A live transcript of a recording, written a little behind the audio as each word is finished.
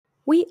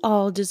We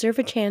all deserve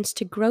a chance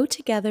to grow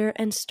together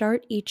and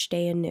start each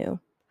day anew.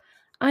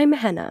 I'm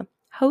Henna,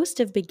 host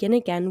of Begin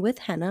Again with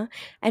Henna,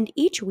 and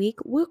each week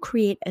we'll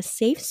create a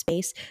safe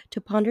space to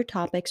ponder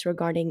topics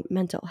regarding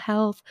mental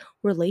health,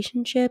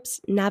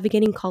 relationships,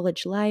 navigating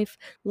college life,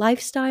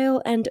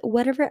 lifestyle, and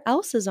whatever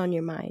else is on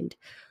your mind.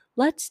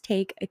 Let's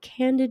take a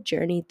candid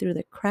journey through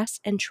the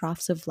crests and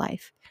troughs of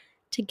life.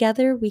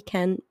 Together we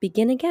can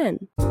begin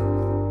again.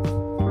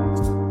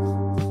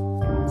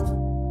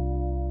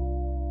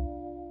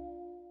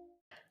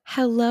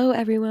 Hello,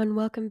 everyone.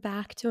 Welcome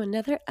back to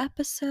another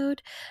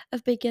episode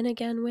of Begin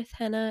Again with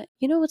Henna.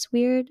 You know what's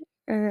weird?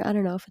 Or I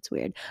don't know if it's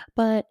weird,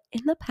 but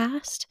in the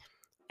past,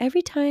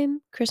 every time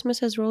Christmas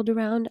has rolled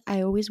around,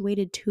 I always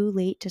waited too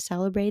late to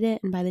celebrate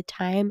it. And by the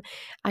time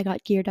I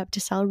got geared up to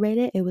celebrate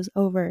it, it was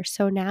over.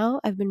 So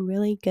now I've been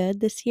really good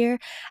this year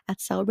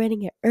at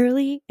celebrating it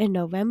early in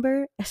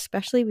November,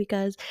 especially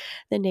because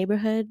the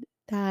neighborhood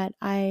that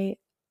I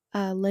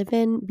live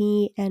in,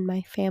 me and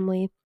my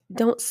family,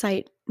 don't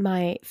cite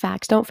my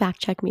facts. Don't fact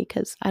check me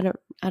because I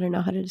don't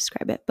know how to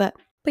describe it. But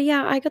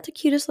yeah, I got the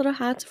cutest little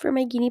hats for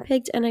my guinea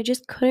pigs, and I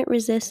just couldn't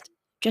resist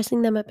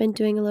dressing them up and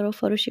doing a little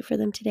photo shoot for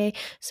them today.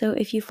 So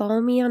if you follow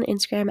me on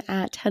Instagram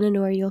at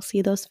Tenanor, you'll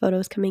see those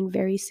photos coming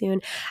very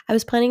soon. I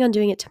was planning on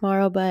doing it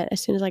tomorrow, but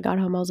as soon as I got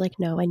home, I was like,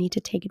 no, I need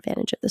to take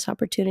advantage of this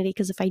opportunity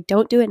because if I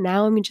don't do it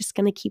now, I'm just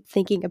gonna keep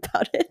thinking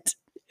about it.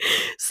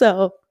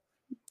 So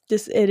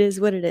just it is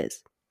what it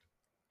is.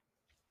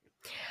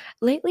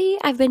 Lately,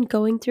 I've been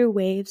going through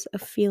waves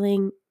of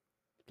feeling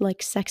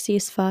like sexy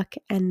as fuck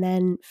and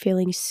then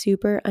feeling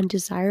super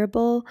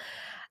undesirable.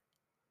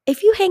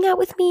 If you hang out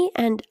with me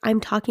and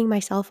I'm talking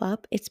myself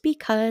up, it's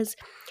because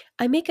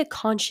I make a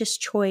conscious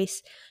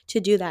choice to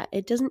do that.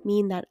 It doesn't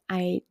mean that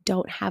I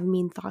don't have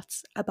mean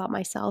thoughts about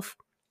myself.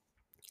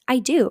 I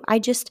do. I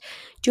just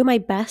do my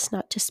best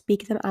not to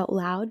speak them out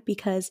loud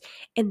because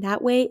in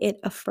that way it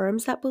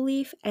affirms that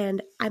belief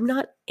and I'm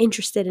not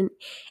interested in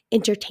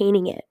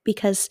entertaining it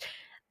because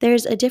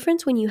there's a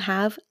difference when you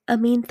have a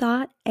mean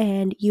thought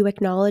and you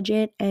acknowledge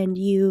it and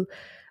you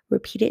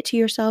repeat it to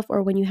yourself,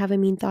 or when you have a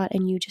mean thought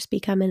and you just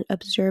become an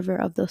observer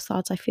of those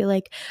thoughts. I feel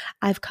like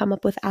I've come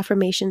up with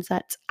affirmations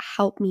that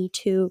help me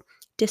to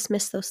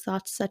dismiss those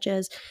thoughts, such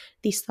as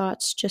these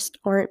thoughts just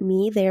aren't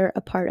me. They're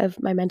a part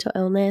of my mental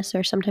illness,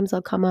 or sometimes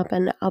they'll come up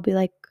and I'll be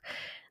like,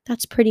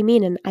 that's pretty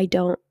mean. And I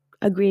don't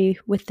agree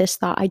with this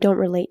thought. I don't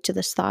relate to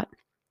this thought.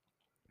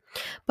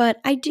 But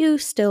I do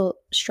still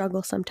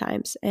struggle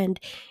sometimes. And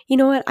you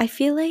know what? I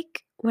feel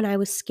like when I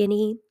was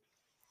skinny,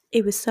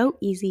 it was so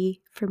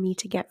easy for me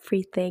to get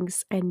free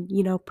things and,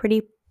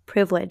 pretty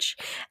privileged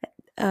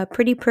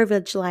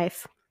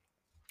life.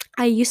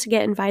 I used to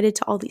get invited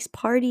to all these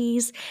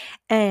parties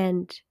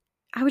and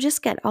I would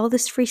just get all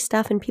this free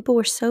stuff and people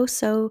were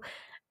so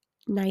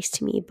nice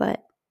to me.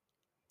 But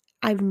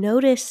I've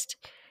noticed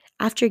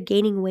after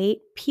gaining weight,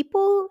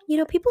 people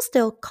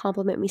still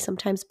compliment me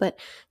sometimes, but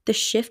the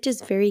shift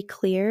is very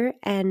clear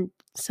and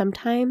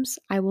sometimes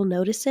I will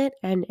notice it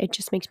and it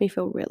just makes me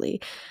feel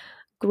really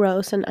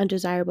gross and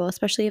undesirable,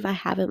 especially if I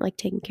haven't like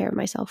taken care of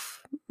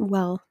myself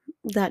well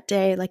that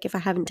day. Like if I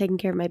haven't taken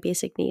care of my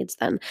basic needs,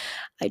 then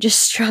I just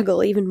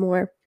struggle even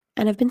more.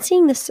 And I've been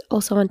seeing this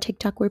also on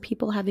TikTok where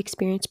people have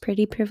experienced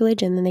pretty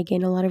privilege and then they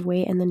gain a lot of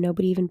weight and then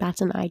nobody even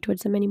bats an eye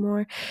towards them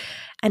anymore.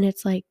 And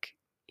it's like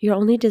you're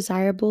only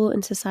desirable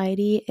in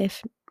society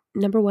if,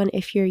 number one,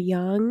 if you're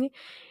young,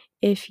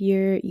 if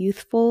you're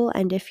youthful,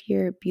 and if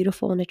you're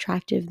beautiful and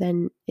attractive,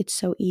 then it's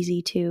so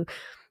easy to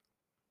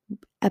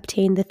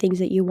obtain the things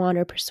that you want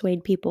or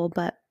persuade people.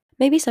 But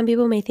maybe some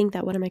people may think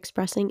that what I'm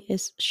expressing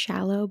is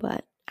shallow,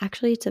 but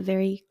actually it's a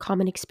very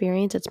common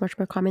experience. It's much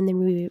more common than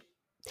we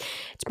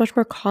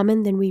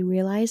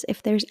realize.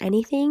 If there's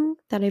anything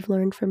that I've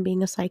learned from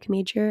being a psych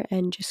major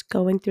and just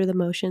going through the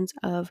motions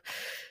of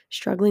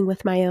struggling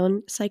with my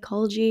own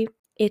psychology,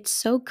 it's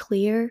so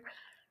clear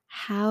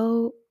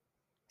how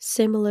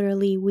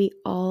similarly we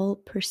all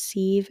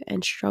perceive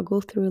and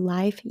struggle through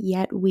life,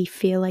 yet we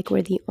feel like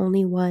we're the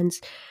only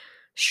ones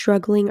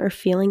struggling or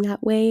feeling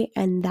that way,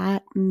 and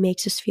that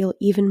makes us feel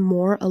even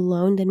more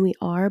alone than we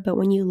are. But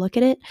when you look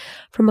at it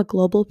from a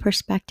global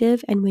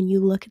perspective and when you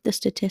look at the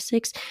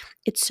statistics,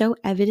 it's so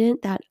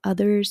evident that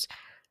others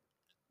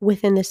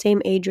within the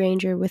same age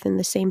range or within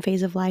the same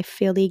phase of life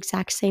feel the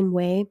exact same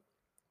way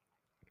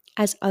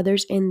as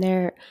others in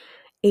their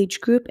age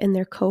group and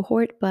their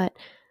cohort. But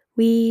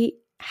we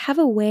have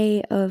a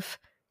way of,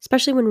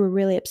 especially when we're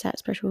really upset,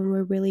 especially when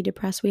we're really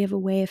depressed, we have a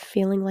way of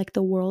feeling like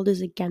the world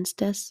is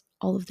against us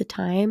all of the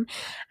time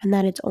and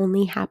that it's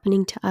only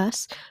happening to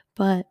us.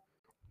 But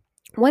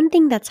one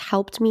thing that's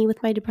helped me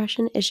with my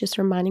depression is just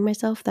reminding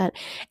myself that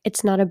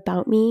it's not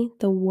about me.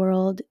 The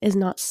world is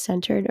not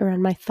centered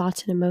around my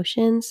thoughts and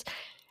emotions,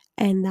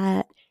 and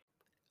that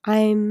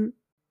I'm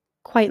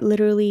quite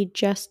literally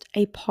just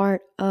a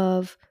part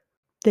of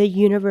the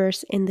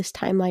universe in this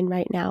timeline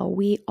right now.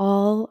 We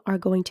all are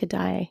going to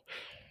die.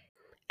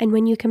 And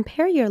when you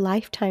compare your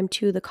lifetime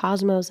to the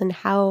cosmos and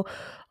how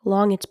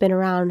long it's been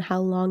around, how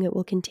long it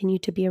will continue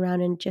to be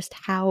around, and just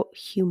how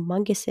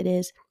humongous it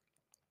is,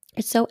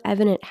 It's so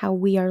evident how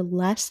we are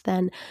less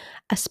than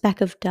a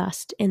speck of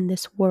dust in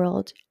this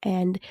world,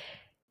 and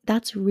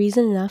that's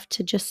reason enough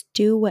to just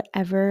do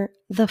whatever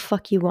the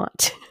fuck you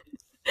want.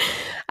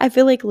 I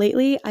feel like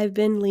lately I've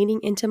been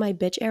leaning into my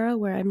bitch era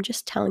where I'm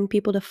just telling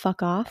people to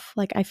fuck off.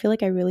 Like, I feel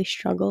like I really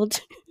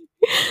struggled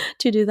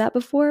to do that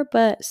before,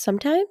 but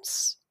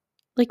sometimes,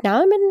 like,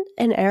 now I'm in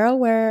an era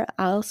where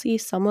I'll see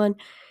someone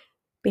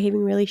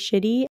behaving really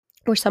shitty,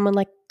 or someone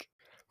like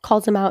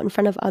calls them out in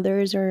front of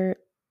others or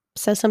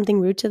says something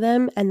rude to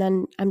them, and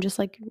then I'm just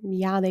like,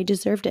 yeah, they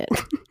deserved it.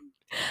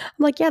 I'm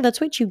like, yeah, that's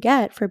what you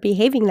get for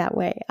behaving that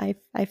way.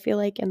 I feel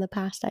like in the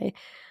past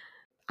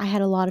I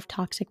had a lot of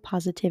toxic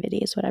positivity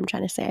is what I'm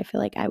trying to say. I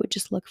feel like I would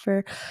just look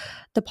for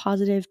the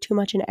positive too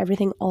much in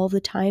everything all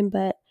the time,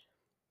 but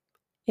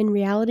in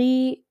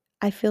reality,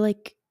 I feel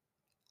like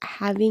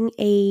having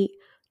a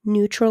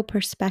neutral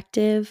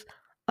perspective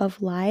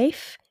of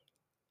life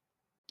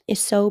is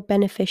so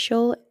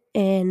beneficial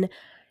in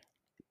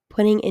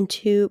putting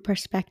into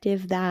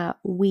perspective that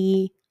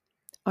we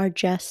are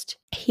just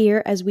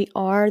here as we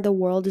are. The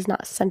world is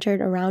not centered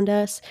around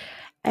us,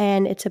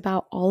 and it's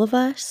about all of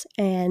us.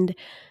 And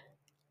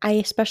I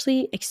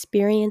especially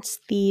experience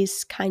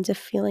these kinds of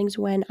feelings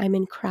when I'm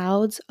in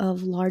crowds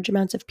of large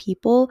amounts of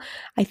people.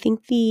 I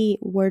think the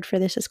word for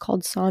this is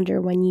called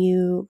sonder, when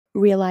you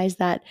realize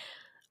that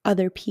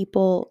other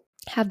people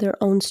have their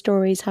own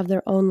stories, have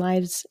their own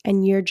lives,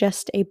 and you're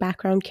just a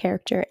background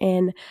character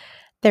in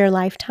their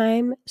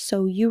lifetime.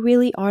 So you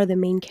really are the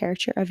main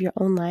character of your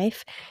own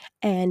life.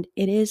 And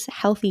it is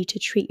healthy to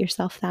treat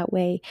yourself that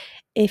way.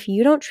 If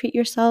you don't treat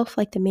yourself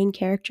like the main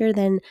character,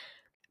 then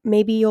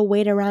maybe you'll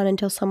wait around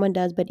until someone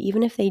does. But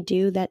even if they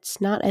do, that's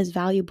not as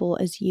valuable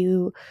as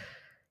you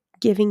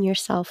giving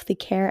yourself the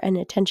care and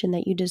attention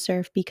that you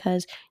deserve,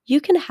 because you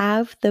can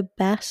have the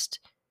best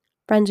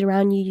friends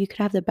around you, you could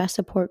have the best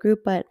support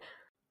group, but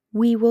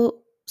we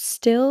will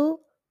still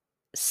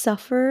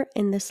suffer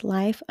in this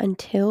life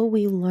until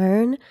we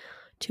learn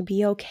to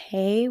be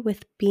okay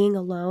with being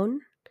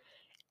alone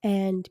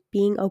and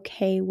being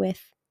okay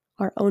with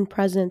our own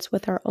presence,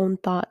 with our own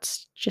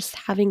thoughts, just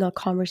having a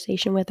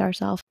conversation with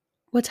ourselves.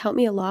 What's helped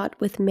me a lot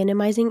with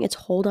minimizing its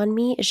hold on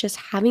me is just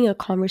having a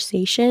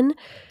conversation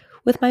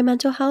with my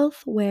mental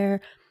health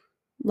where,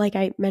 like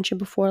I mentioned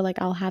before,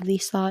 like I'll have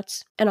these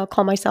thoughts and I'll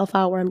call myself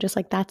out where I'm just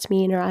like, that's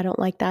mean, or I don't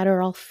like that,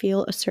 or I'll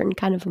feel a certain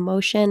kind of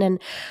emotion.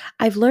 And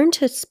I've learned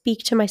to speak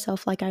to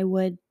myself like I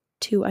would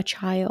to a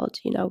child.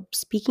 You know,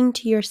 speaking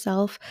to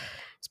yourself,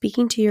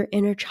 speaking to your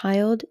inner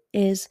child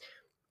is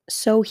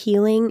so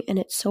healing and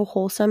it's so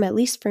wholesome. At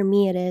least for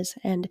me, it is.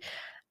 And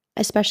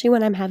especially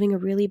when I'm having a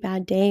really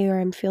bad day or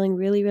I'm feeling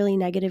really, really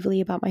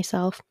negatively about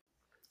myself,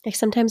 like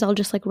sometimes I'll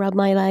just like rub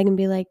my leg and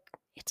be like,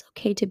 it's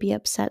okay to be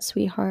upset,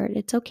 sweetheart.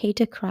 It's okay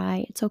to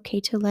cry. It's okay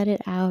to let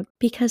it out,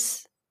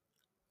 because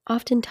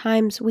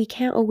oftentimes we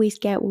can't always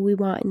get what we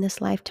want in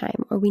this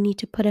lifetime, or we need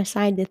to put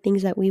aside the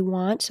things that we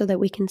want so that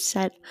we can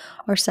set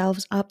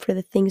ourselves up for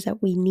the things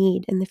that we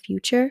need in the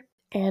future.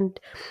 And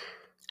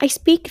I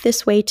speak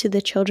this way to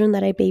the children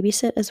that I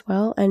babysit as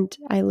well, and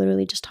I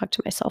literally just talk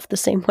to myself the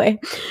same way.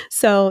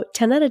 So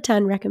 10 out of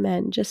 10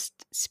 recommend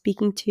just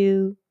speaking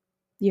to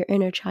your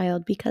inner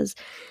child, because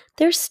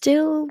they're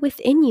still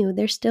within you.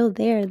 They're still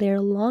there.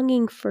 They're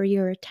longing for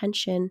your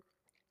attention.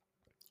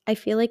 I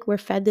feel like we're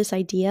fed this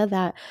idea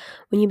that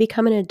when you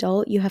become an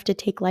adult, you have to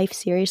take life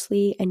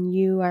seriously and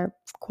you are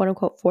quote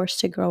unquote forced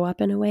to grow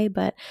up in a way.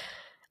 But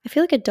I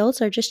feel like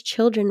adults are just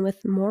children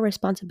with more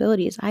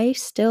responsibilities. I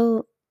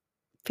still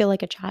feel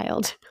like a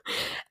child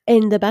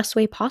in the best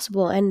way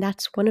possible. And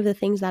that's one of the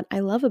things that I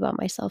love about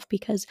myself,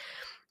 because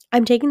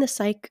I'm taking the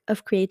Psych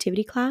of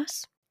Creativity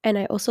class. And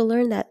I also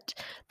learned that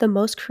the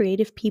most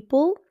creative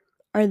people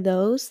are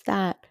those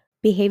that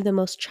behave the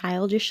most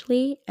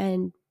childishly.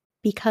 And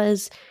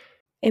because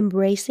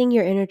embracing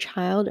your inner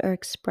child or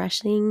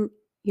expressing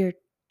your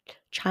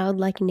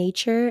childlike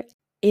nature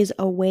is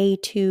a way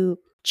to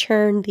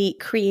churn the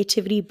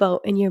creativity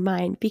boat in your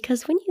mind.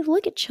 Because when you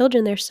look at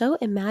children, they're so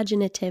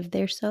imaginative,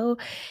 they're so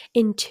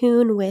in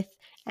tune with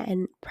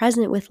and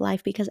present with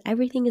life, because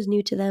everything is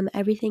new to them,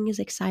 everything is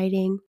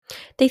exciting.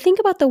 They think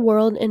about the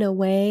world in a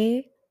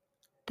way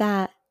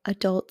that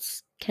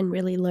adults can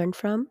really learn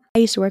from. I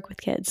used to work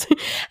with kids,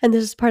 and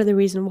this is part of the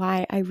reason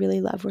why I really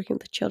love working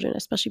with children,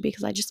 especially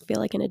because I just feel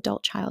like an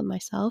adult child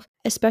myself,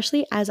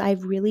 especially as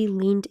I've really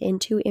leaned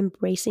into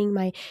embracing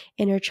my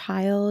inner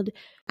child.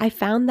 I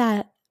found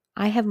that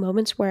I have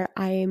moments where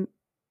I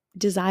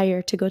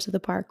desire to go to the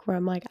park, where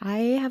I'm like, I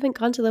haven't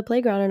gone to the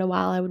playground in a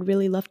while. I would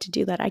really love to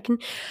do that.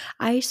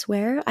 I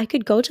swear I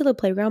could go to the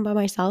playground by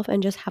myself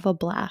and just have a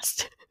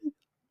blast.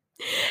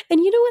 And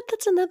you know what?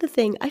 That's another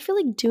thing. I feel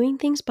like doing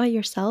things by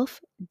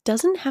yourself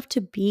doesn't have to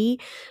be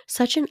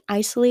such an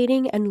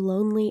isolating and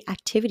lonely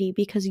activity,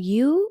 because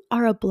you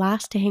are a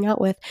blast to hang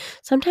out with.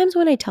 Sometimes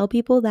when I tell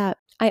people that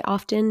I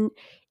often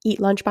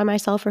eat lunch by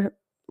myself or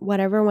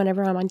whatever,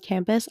 whenever I'm on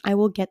campus, I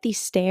will get these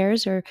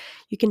stares, or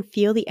you can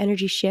feel the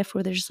energy shift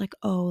where they're just like,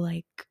 oh,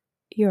 like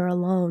you're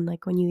alone,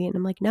 like when you eat. And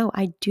I'm like, no,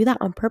 I do that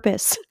on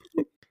purpose.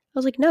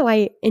 was like, no,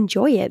 I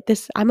enjoy it.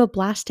 I'm a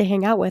blast to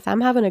hang out with.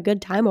 I'm having a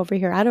good time over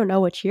here. I don't know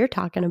what you're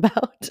talking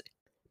about.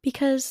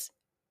 Because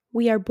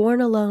we are born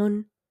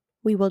alone,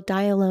 we will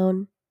die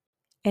alone,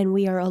 and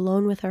we are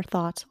alone with our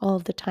thoughts all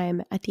of the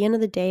time. At the end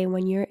of the day,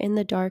 when you're in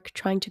the dark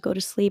trying to go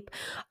to sleep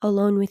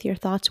alone with your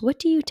thoughts, what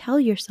do you tell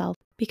yourself?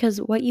 Because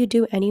what you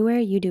do anywhere,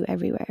 you do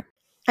everywhere.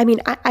 I mean,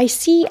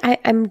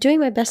 I'm doing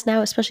my best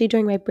now, especially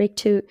during my break,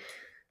 to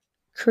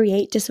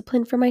create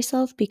discipline for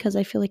myself because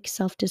I feel like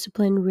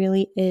self-discipline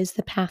really is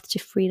the path to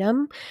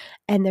freedom.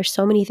 And there's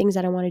so many things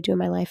that I want to do in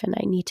my life, and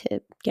I need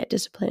to get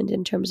disciplined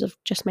in terms of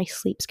just my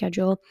sleep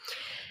schedule.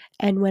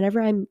 And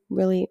whenever I'm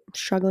really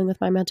struggling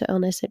with my mental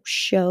illness, it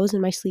shows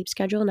in my sleep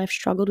schedule. And I've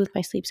struggled with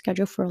my sleep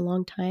schedule for a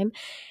long time.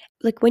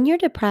 Like when you're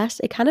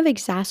depressed, it kind of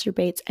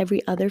exacerbates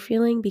every other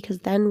feeling because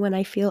then when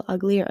I feel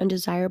ugly or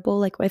undesirable,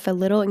 like if a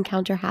little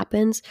encounter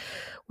happens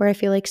where I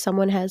feel like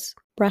someone has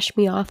brushed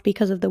me off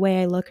because of the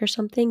way I look or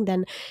something,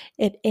 then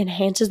it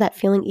enhances that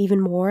feeling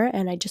even more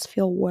and I just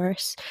feel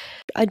worse.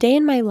 A day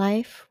in my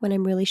life when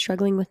I'm really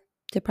struggling with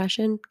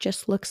depression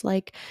just looks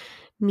like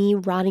me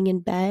rotting in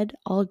bed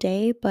all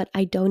day, but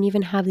I don't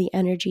even have the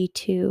energy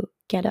to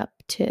get up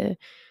to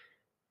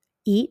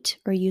eat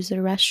or use the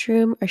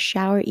restroom or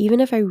shower. Even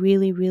if I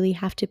really, really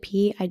have to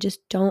pee, I just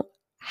don't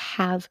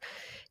have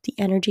the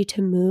energy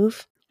to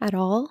move at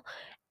all.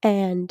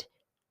 And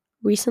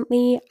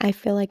recently, I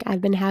feel like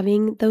I've been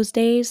having those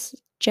days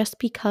just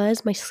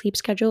because my sleep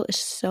schedule is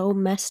so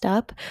messed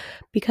up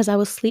because I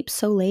will sleep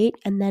so late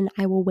and then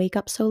I will wake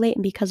up so late.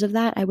 And because of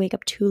that, I wake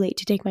up too late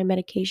to take my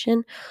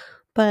medication.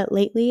 But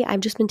lately, I've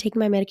just been taking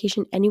my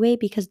medication anyway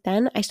because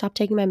then I stopped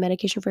taking my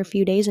medication for a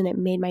few days and it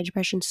made my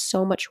depression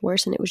so much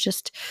worse. And it was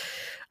just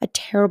a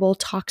terrible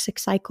toxic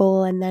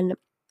cycle. And then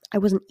I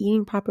wasn't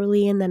eating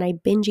properly. And then I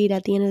binge eat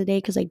at the end of the day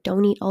because I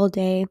don't eat all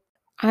day.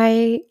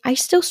 I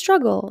still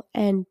struggle.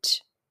 And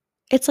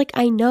it's like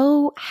I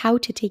know how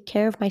to take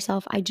care of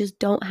myself. I just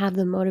don't have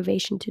the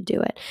motivation to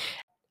do it.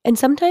 And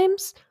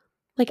sometimes,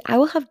 like, I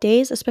will have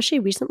days, especially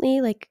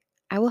recently, like,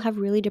 I will have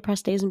really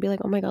depressed days and be like,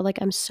 oh my God, like,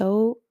 I'm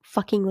so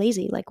fucking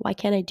lazy. Like, why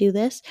can't I do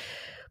this?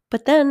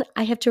 But then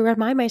I have to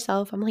remind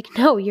myself, I'm like,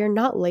 no, you're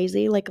not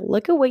lazy. Like,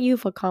 look at what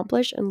you've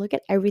accomplished and look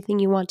at everything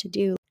you want to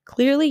do.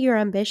 Clearly, you're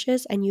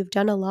ambitious and you've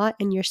done a lot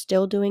and you're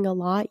still doing a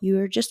lot.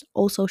 You're just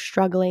also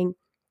struggling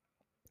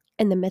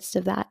in the midst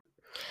of that.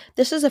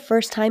 This is the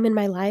first time in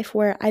my life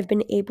where I've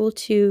been able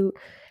to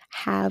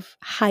have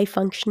high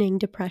functioning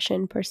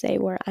depression per se,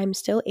 where I'm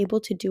still able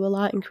to do a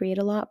lot and create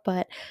a lot,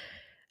 but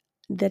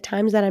the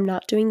times that I'm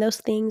not doing those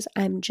things,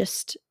 I'm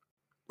just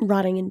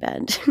rotting in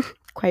bed,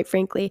 quite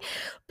frankly.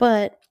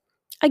 But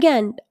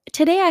again,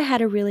 today I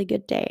had a really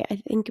good day. I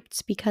think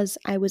it's because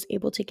I was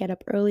able to get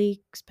up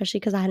early,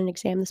 especially because I had an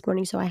exam this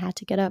morning, so I had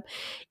to get up.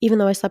 Even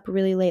though I slept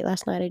really late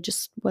last night, I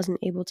just wasn't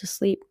able to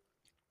sleep.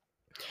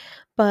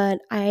 But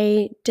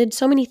I did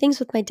so many things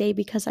with my day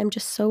because I'm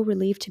just so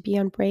relieved to be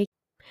on break.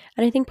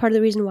 And I think part of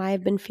the reason why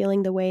I've been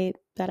feeling the way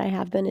that I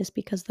have been is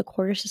because the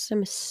quarter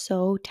system is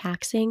so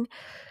taxing.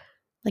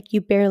 Like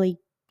you barely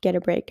get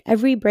a break.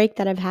 Every break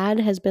that I've had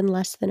has been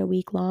less than a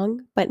week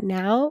long, but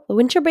now the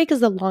winter break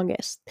is the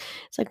longest.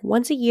 It's like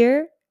once a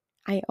year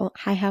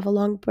I have a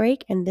long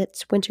break and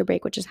that's winter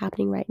break, which is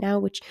happening right now,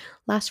 which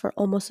lasts for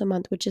almost a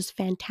month, which is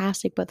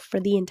fantastic. But for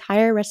the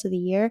entire rest of the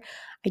year,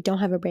 I don't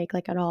have a break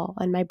like at all.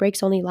 And my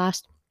breaks only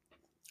last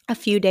a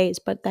few days,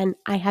 but then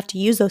I have to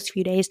use those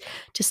few days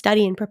to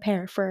study and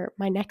prepare for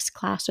my next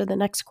class or the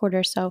next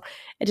quarter. So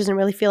it doesn't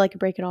really feel like a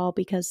break at all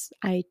because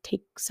I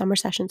take summer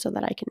sessions so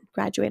that I can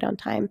graduate on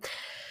time.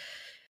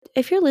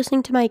 If you're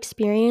listening to my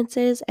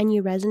experiences and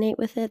you resonate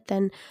with it,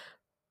 then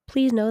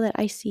please know that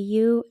I see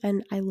you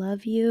and I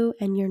love you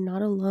and you're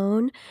not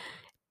alone.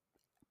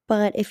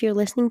 But if you're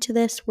listening to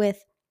this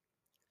with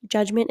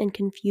judgment and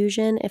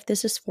confusion, if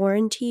this is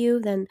foreign to you,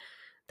 then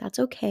that's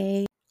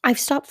okay. I've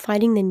stopped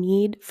fighting the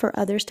need for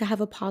others to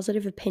have a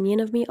positive opinion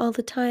of me all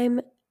the time.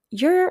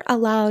 You're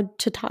allowed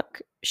to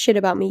talk shit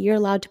about me. You're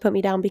allowed to put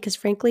me down because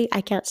frankly,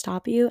 I can't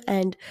stop you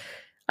and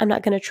I'm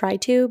not going to try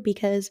to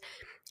because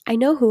I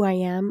know who I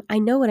am. I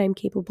know what I'm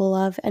capable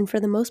of. And for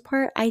the most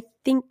part, I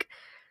think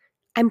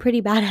I'm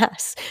pretty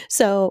badass.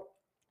 So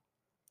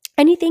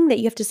anything that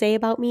you have to say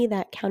about me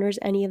that counters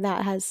any of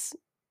that has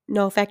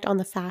no effect on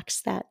the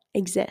facts that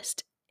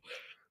exist.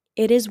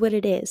 It is what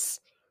it is.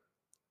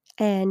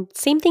 And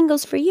same thing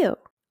goes for you.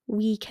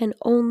 We can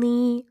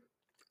only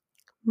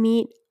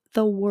meet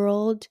the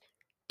world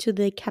to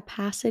the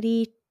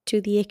capacity,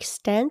 to the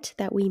extent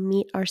that we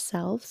meet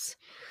ourselves.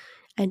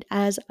 And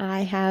as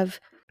I have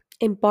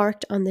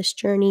embarked on this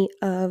journey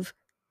of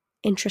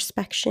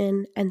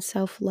introspection and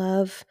self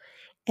love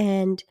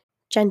and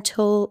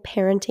gentle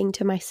parenting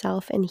to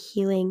myself and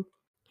healing,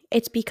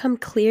 it's become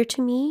clear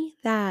to me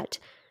that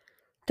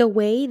the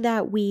way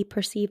that we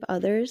perceive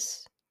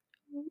others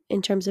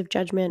in terms of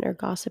judgment or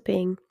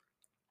gossiping,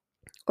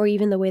 or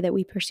even the way that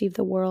we perceive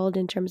the world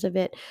in terms of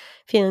it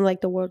feeling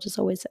like the world is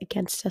always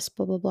against us,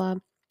 blah, blah, blah,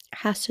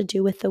 has to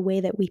do with the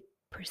way that we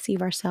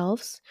perceive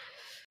ourselves.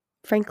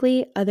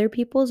 Frankly, other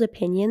people's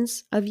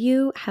opinions of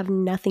you have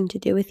nothing to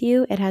do with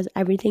you. It has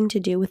everything to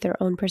do with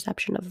their own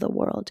perception of the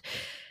world.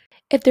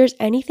 If there's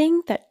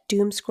anything that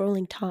doom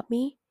scrolling taught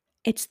me,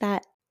 it's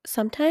that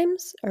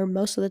sometimes, or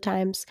most of the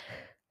times,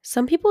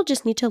 some people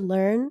just need to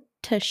learn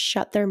to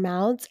shut their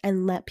mouths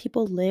and let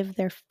people live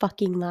their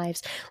fucking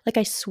lives. Like,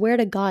 I swear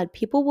to God,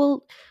 people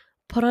will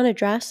put on a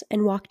dress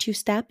and walk 2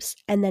 steps,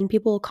 and then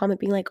people will comment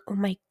being like, oh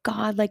my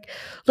God, like,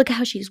 look at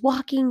how she's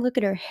walking, look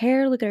at her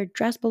hair, look at her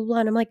dress, blah, blah, blah.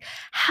 And I'm like,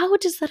 how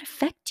does that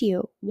affect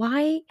you?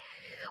 Why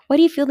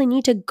do you feel the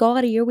need to go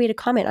out of your way to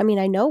comment? I mean,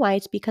 I know why.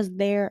 It's because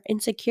they're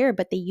insecure,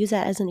 but they use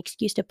that as an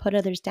excuse to put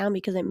others down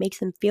because it makes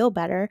them feel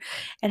better.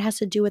 It has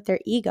to do with their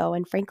ego.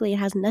 And frankly, it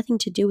has nothing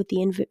to do with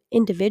the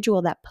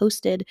individual that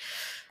posted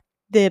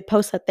the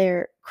post that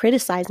they're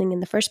criticizing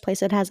in the first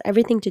place. It has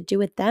everything to do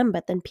with them.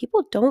 But then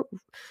people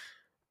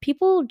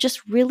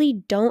just really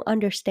don't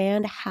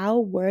understand how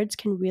words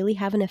can really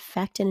have an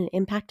effect and an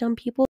impact on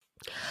people.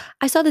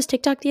 I saw this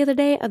TikTok the other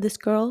day of this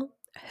girl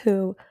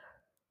who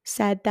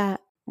said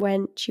that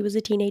when she was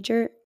a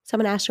teenager,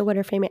 someone asked her what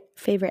her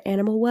favorite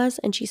animal was,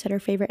 and she said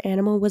her favorite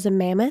animal was a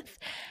mammoth.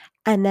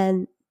 And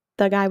then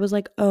the guy was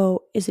like,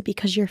 oh, is it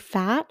because you're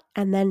fat?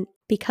 And then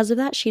because of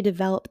that, she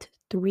developed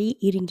 3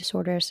 eating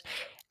disorders.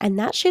 And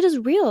that shit is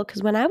real,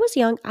 because when I was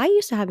young, I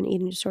used to have an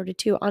eating disorder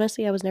too.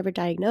 Honestly, I was never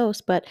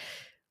diagnosed, but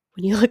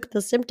when you look at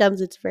the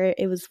symptoms,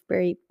 it was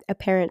very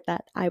apparent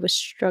that I was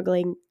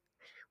struggling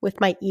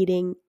with my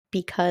eating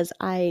because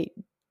I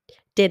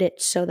did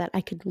it so that I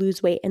could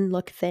lose weight and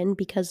look thin,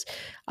 because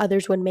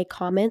others would make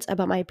comments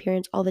about my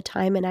appearance all the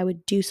time, and I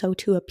would do so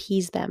to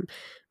appease them.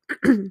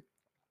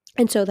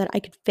 And so that I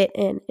could fit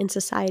in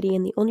society.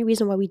 And the only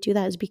reason why we do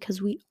that is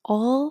because we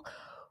all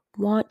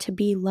want to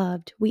be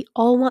loved. We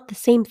all want the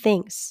same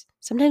things.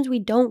 Sometimes we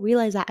don't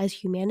realize that as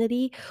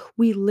humanity.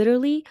 We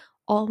literally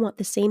all want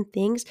the same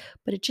things,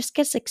 but it just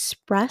gets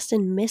expressed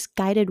in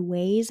misguided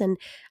ways. And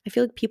I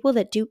feel like people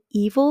that do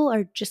evil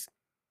are just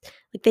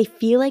like, they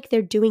feel like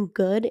they're doing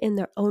good in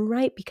their own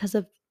right because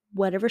of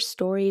whatever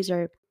stories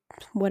or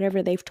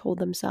whatever they've told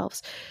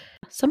themselves.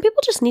 Some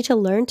people just need to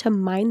learn to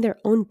mind their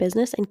own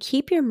business and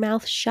keep your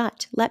mouth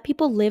shut. Let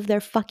people live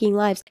their fucking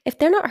lives. If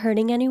they're not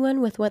hurting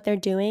anyone with what they're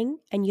doing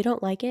and you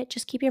don't like it,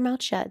 just keep your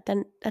mouth shut.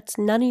 Then that's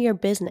none of your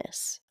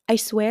business. I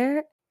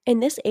swear,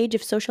 in this age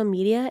of social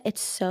media,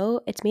 it's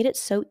made it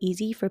so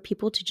easy for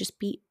people to just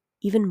be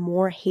even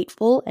more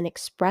hateful and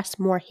express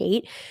more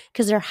hate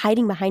because they're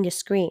hiding behind a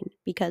screen.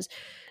 Because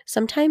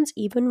sometimes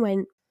even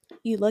when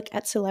you look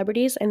at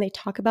celebrities and they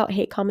talk about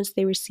hate comments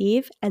they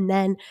receive, and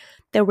then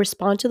they'll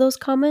respond to those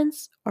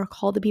comments or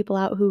call the people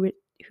out who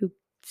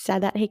said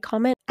that hate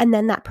comment, and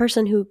then that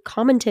person who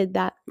commented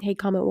that hate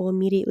comment will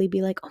immediately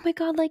be like, oh my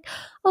God, like,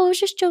 oh, I was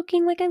just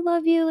joking, like, I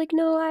love you, like,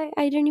 no,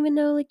 I didn't even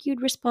know like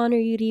you'd respond or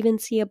you'd even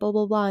see it, blah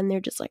blah blah. And they're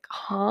just like,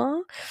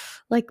 huh?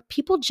 Like,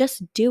 people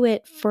just do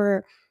it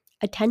for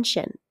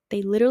attention.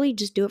 They literally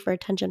just do it for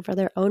attention, for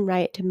their own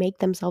right, to make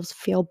themselves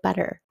feel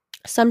better.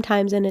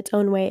 Sometimes in its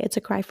own way, it's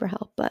a cry for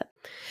help, but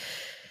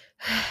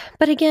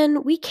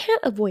again, we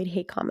can't avoid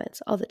hate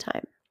comments all the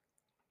time.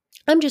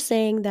 I'm just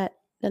saying that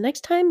the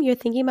next time you're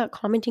thinking about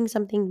commenting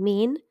something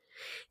mean,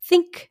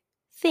 think,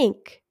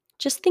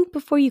 just think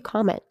before you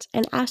comment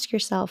and ask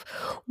yourself,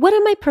 what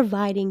am I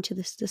providing to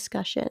this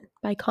discussion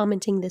by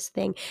commenting this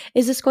thing?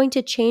 Is this going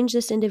to change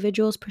this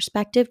individual's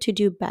perspective to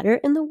do better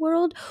in the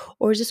world?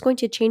 Or is this going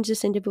to change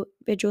this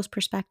individual's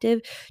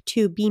perspective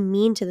to be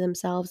mean to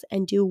themselves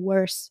and do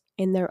worse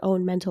in their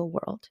own mental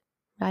world,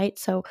 right?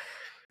 So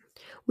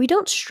we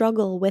don't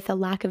struggle with a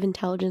lack of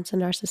intelligence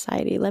in our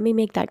society. Let me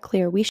make that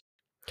clear.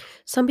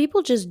 Some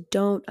people just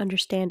don't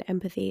understand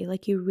empathy.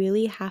 Like, you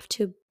really have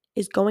to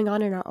is going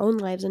on in our own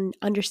lives and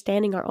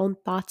understanding our own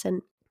thoughts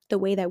and the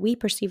way that we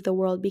perceive the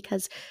world,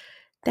 because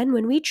then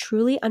when we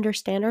truly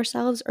understand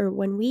ourselves, or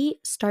when we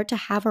start to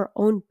have our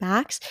own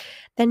backs,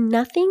 then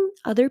nothing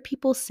other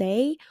people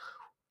say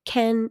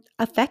can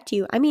affect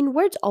you. I mean,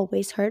 words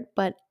always hurt,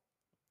 but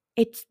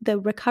it's the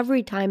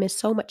recovery time is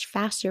so much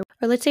faster.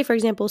 Or let's say, for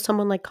example,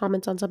 someone like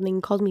comments on something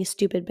and calls me a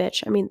stupid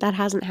bitch. I mean, that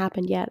hasn't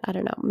happened yet. I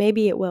don't know.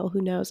 Maybe it will.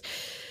 Who knows?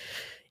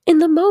 In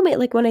the moment,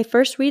 like when I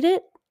first read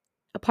it,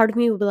 a part of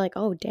me will be like,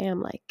 oh,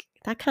 damn, like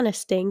that kind of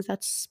stings.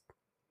 That's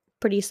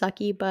pretty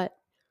sucky. But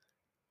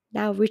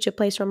now I've reached a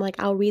place where I'm like,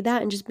 I'll read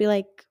that and just be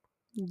like,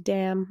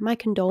 damn, my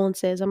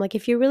condolences. I'm like,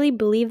 if you really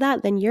believe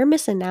that, then you're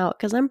missing out,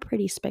 because I'm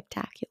pretty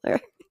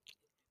spectacular.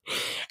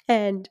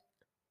 And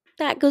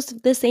that goes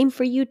the same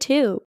for you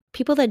too.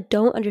 People that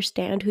don't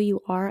understand who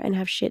you are and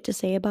have shit to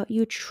say about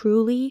you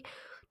truly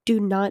do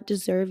not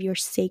deserve your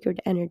sacred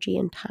energy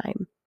and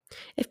time.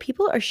 If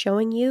people are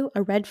showing you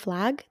a red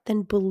flag,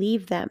 then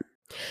believe them.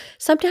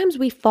 Sometimes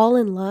we fall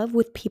in love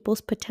with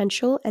people's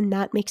potential, and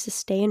that makes us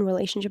stay in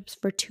relationships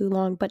for too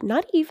long, but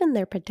not even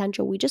their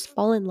potential. We just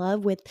fall in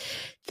love with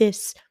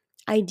this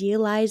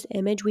idealized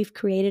image we've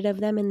created of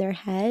them in their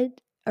head,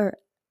 or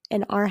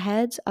in our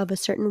heads, of a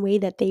certain way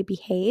that they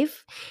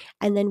behave.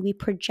 And then we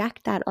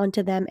project that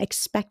onto them,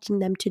 expecting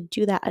them to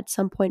do that at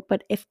some point.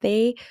 But if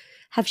they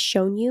have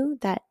shown you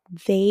that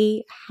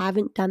they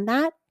haven't done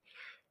that,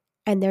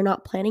 and they're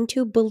not planning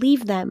to,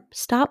 believe them.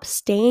 Stop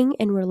staying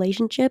in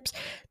relationships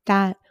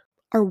that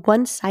are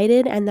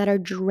one-sided and that are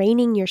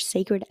draining your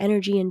sacred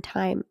energy and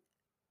time.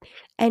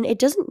 And it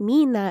doesn't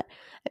mean that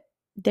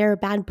they're a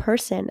bad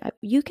person.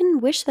 You can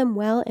wish them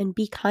well and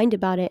be kind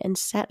about it and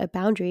set a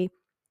boundary.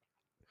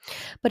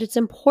 But it's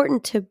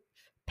important to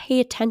pay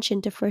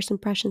attention to first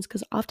impressions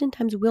because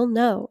oftentimes we'll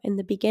know in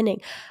the beginning,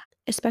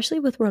 especially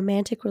with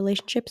romantic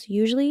relationships.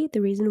 Usually,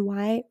 the reason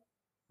why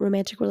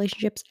romantic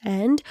relationships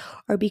end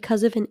are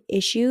because of an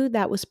issue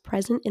that was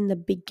present in the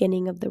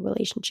beginning of the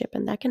relationship.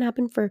 And that can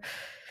happen for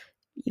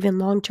even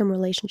long-term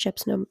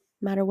relationships, no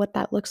matter what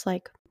that looks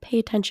like. Pay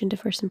attention to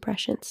first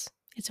impressions.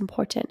 It's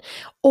important.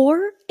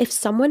 Or if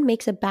someone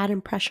makes a bad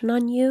impression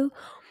on you,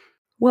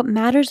 what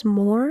matters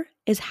more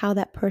is how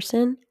that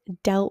person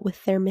dealt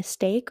with their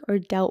mistake or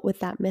dealt with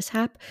that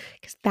mishap,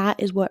 because that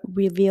is what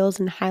reveals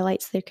and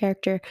highlights their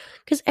character.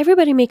 Because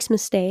everybody makes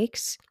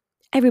mistakes.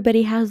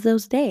 Everybody has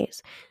those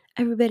days.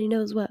 Everybody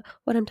knows what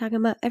I'm talking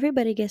about.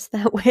 Everybody gets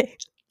that way.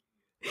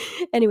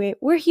 Anyway,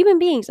 we're human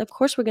beings. Of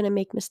course, we're going to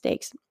make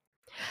mistakes.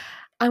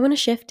 I want to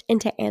shift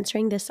into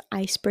answering this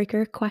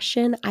icebreaker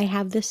question. I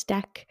have this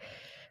deck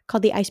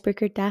called the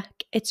Icebreaker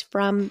deck. It's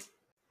from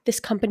this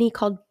company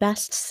called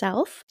Best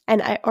Self,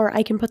 and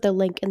I can put the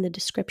link in the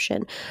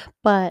description,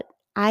 but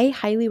I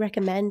highly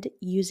recommend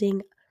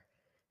using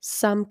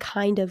some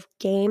kind of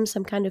game,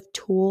 some kind of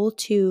tool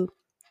to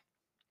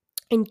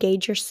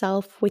engage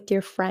yourself with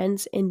your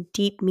friends in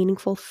deep,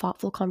 meaningful,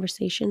 thoughtful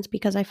conversations,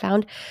 because I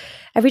found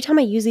every time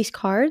I use these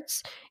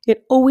cards,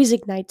 it always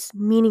ignites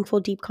meaningful,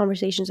 deep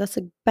conversations. That's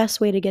the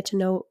best way to get to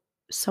know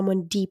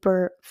someone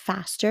deeper,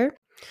 faster.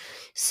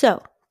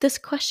 So, this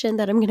question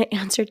that I'm going to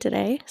answer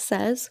today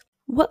says,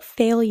 what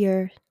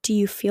failure do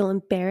you feel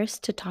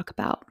embarrassed to talk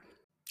about?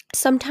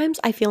 Sometimes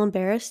I feel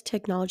embarrassed to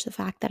acknowledge the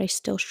fact that I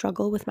still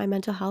struggle with my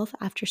mental health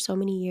after so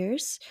many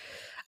years.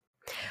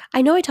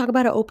 I know I talk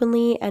about it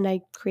openly and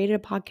I created a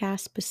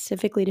podcast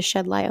specifically to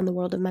shed light on the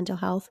world of mental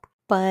health,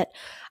 but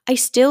I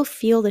still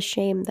feel the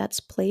shame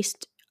that's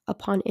placed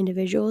upon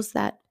individuals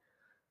that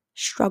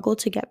struggle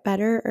to get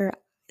better. Or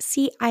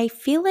see, I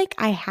feel like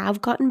I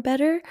have gotten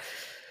better,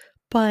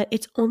 but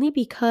it's only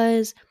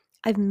because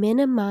I've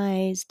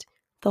minimized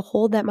the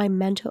hold that my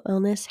mental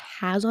illness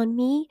has on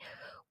me,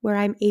 where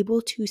I'm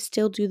able to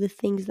still do the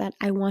things that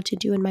I want to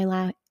do in my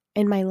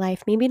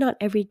life. Maybe not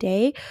every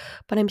day,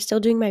 but I'm still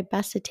doing my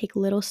best to take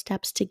little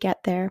steps to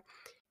get there.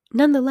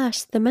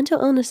 Nonetheless, the mental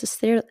illness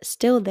is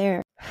still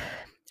there.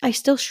 I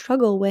still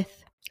struggle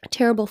with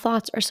terrible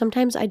thoughts, or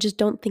sometimes I just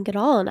don't think at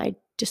all and I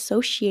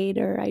dissociate,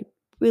 or I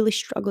really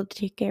struggle to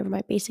take care of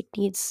my basic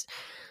needs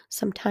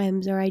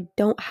sometimes, or I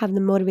don't have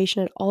the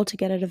motivation at all to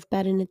get out of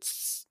bed. And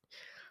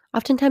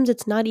oftentimes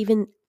it's not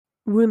even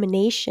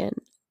rumination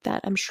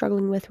that I'm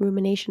struggling with,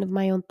 rumination of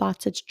my own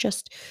thoughts. It's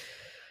just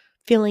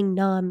feeling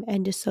numb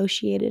and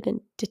dissociated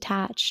and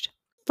detached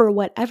for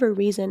whatever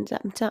reason.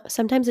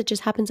 Sometimes it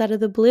just happens out of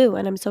the blue,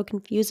 and I'm so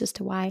confused as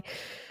to why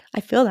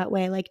I feel that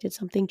way. Like, did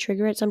something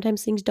trigger it?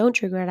 Sometimes things don't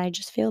trigger it. I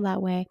just feel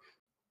that way.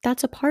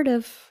 That's a part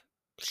of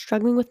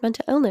struggling with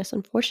mental illness,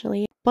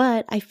 unfortunately.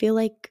 But I feel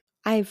like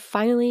I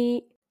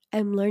finally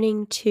am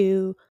learning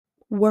to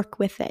work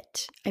with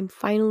it. I'm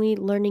finally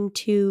learning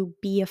to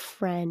be a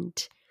friend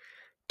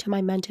to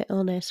my mental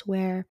illness,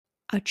 where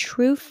a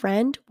true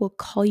friend will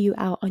call you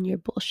out on your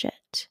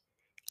bullshit.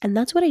 And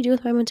that's what I do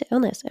with my mental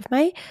illness. If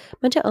my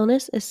mental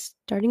illness is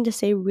starting to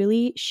say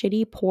really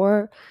shitty,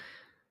 poor,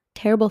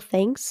 terrible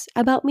things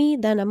about me,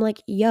 then I'm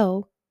like,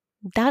 yo,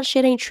 that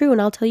shit ain't true.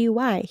 And I'll tell you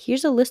why.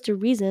 Here's a list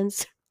of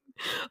reasons,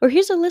 or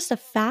here's a list of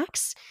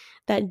facts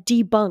that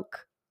debunk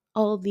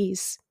all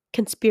these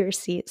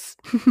conspiracies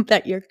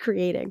that you're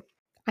creating.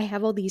 I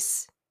have all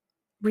these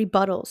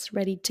rebuttals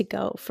ready to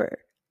go for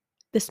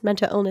this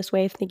mental illness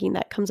way of thinking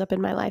that comes up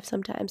in my life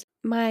sometimes.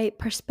 My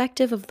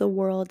perspective of the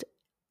world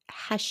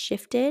has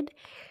shifted,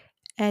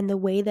 and the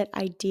way that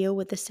I deal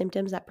with the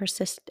symptoms that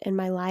persist in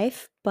my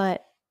life,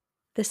 but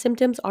the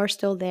symptoms are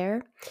still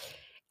there,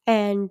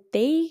 and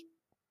they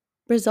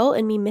result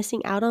in me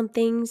missing out on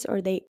things,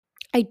 or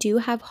I do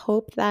have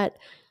hope that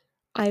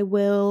I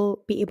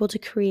will be able to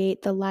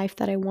create the life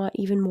that I want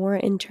even more,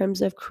 in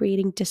terms of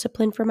creating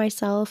discipline for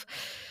myself,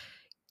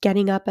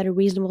 getting up at a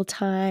reasonable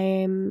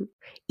time,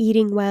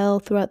 eating well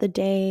throughout the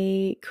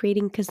day,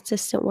 creating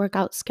consistent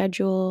workout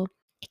schedule,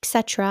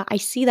 etc. I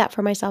see that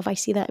for myself. I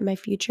see that in my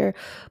future.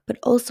 But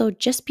also,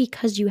 just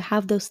because you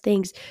have those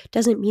things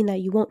doesn't mean that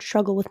you won't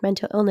struggle with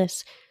mental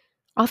illness.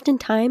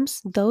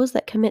 Oftentimes, those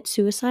that commit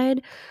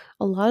suicide,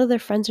 a lot of their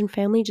friends and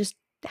family just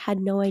had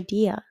no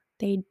idea.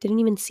 They didn't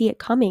even see it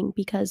coming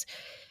because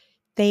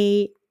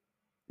they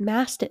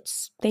masked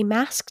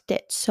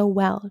it so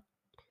well.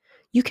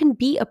 You can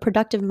be a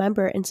productive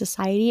member in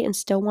society and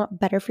still want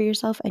better for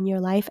yourself and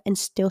your life and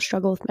still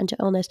struggle with mental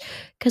illness,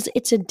 because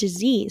it's a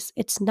disease.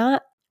 It's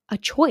not a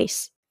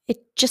choice. It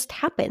just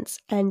happens.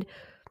 And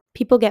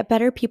people get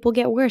better, people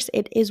get worse.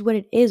 It is what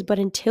it is. But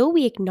until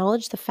we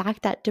acknowledge the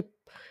fact that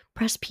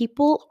depressed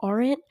people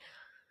aren't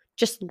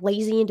just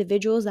lazy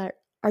individuals that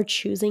are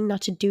choosing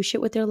not to do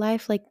shit with their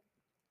life, like,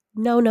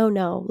 no, no,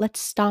 no. Let's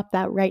stop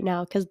that right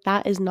now because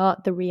that is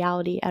not the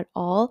reality at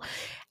all.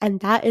 And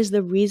that is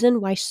the reason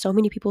why so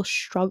many people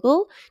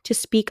struggle to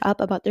speak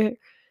up about their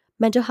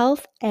mental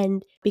health.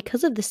 And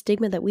because of the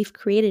stigma that we've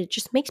created, it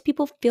just makes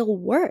people feel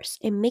worse.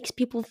 It makes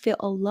people feel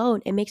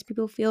alone. It makes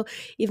people feel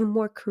even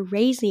more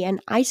crazy and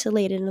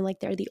isolated and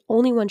like they're the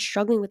only ones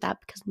struggling with that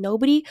because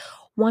nobody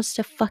wants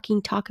to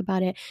fucking talk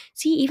about it.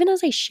 See, even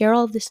as I share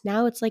all of this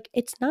now, it's like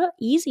it's not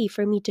easy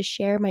for me to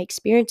share my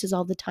experiences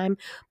all the time,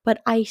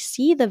 but I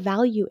see the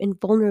value in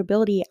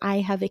vulnerability. I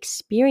have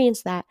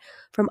experienced that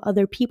from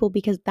other people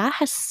because that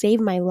has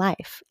saved my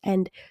life.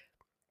 And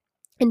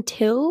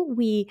until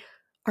we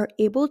are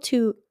able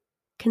to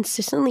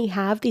consistently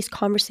have these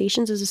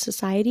conversations as a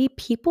society,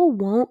 people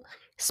won't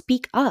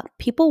speak up.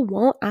 People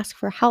won't ask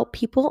for help.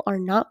 People are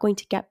not going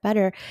to get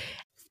better.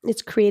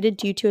 It's created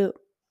due to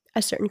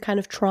a certain kind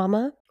of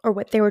trauma or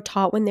what they were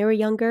taught when they were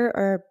younger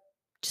or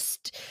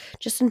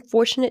just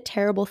unfortunate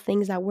terrible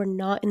things that were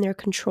not in their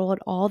control at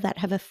all that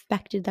have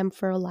affected them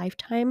for a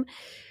lifetime.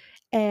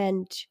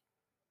 And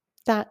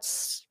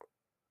that's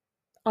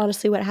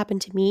honestly what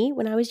happened to me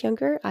when I was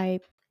younger. I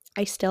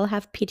still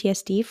have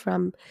PTSD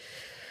from,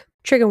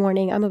 trigger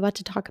warning, I'm about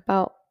to talk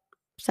about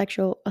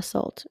sexual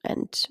assault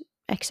and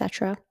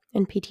etc.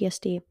 and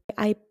PTSD.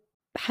 I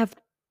have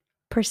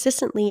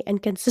persistently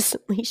and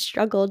consistently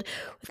struggled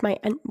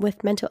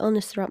with mental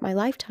illness throughout my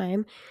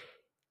lifetime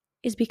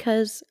is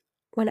because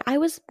when I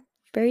was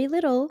very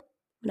little,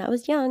 when I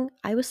was young,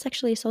 I was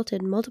sexually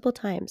assaulted multiple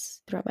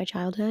times throughout my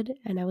childhood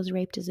and I was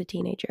raped as a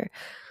teenager,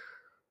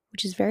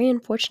 which is very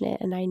unfortunate.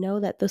 And I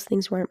know that those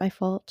things weren't my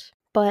fault,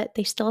 but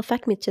they still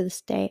affect me to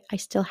this day. I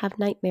still have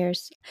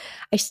nightmares.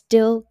 I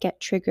still get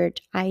triggered.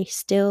 I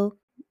still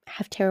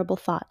have terrible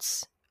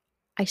thoughts.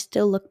 I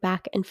still look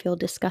back and feel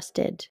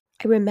disgusted.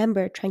 I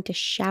remember trying to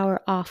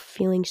shower off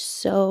feeling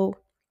so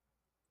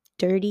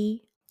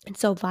dirty and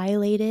so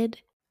violated,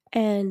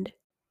 and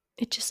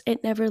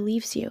it never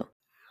leaves you.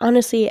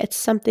 Honestly, it's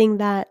something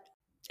that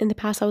in the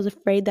past I was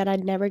afraid that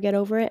I'd never get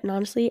over it, and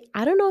honestly,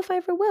 I don't know if I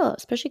ever will,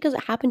 especially because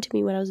it happened to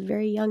me when I was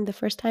very young. The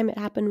first time it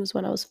happened was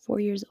when I was 4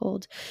 years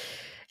old,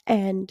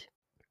 and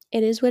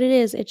it is what it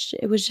is.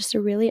 It was just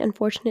a really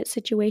unfortunate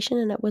situation,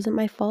 and it wasn't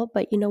my fault,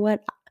 but you know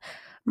what?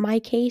 My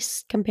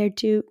case compared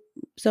to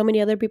so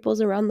many other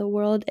people's around the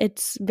world,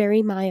 it's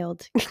very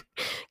mild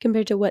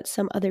compared to what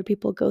some other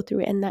people go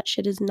through, and that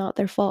shit is not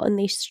their fault, and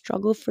they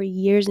struggle for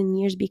years and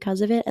years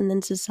because of it, and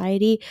then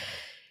society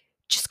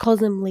just calls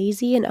them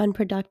lazy and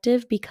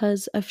unproductive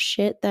because of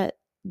shit that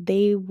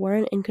they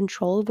weren't in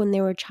control of when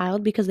they were a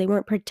child because they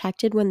weren't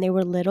protected when they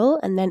were little,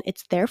 and then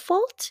it's their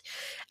fault,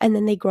 and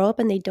then they grow up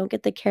and they don't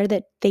get the care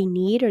that they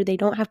need, or they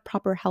don't have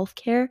proper health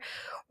care,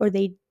 or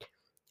they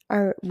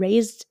are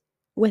raised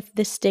with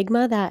the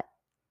stigma that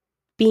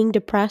being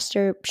depressed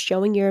or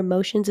showing your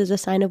emotions is a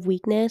sign of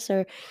weakness,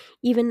 or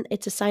even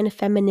it's a sign of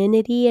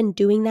femininity, and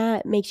doing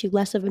that makes you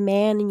less of a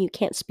man and you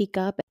can't speak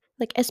up.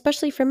 Like,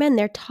 especially for men,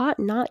 they're taught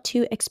not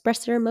to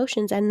express their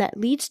emotions, and that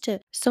leads to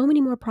so many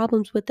more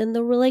problems within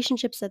the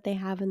relationships that they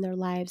have in their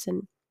lives,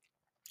 and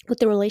with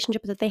the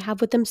relationship that they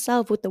have with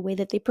themselves, with the way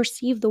that they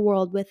perceive the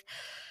world, with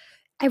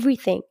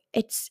everything.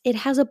 It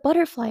has a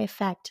butterfly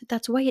effect.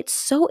 That's why it's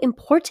so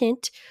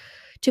important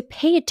to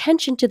pay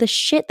attention to the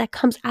shit that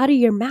comes out of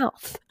your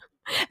mouth.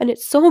 And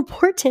it's so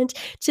important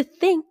to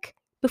think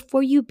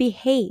before you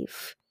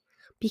behave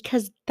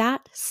because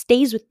that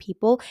stays with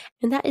people,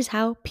 and that is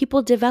how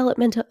people develop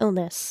mental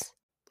illness.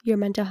 Your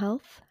mental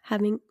health,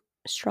 having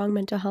strong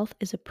mental health,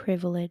 is a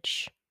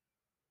privilege.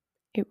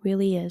 It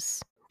really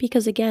is.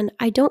 Because again,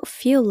 I don't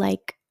feel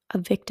like a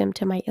victim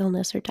to my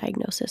illness or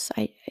diagnosis.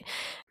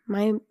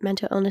 My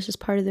mental illness is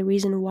part of the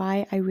reason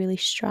why I really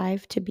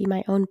strive to be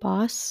my own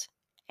boss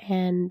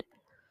and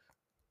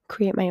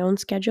create my own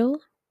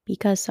schedule,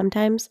 because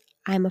sometimes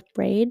I'm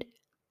afraid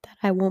that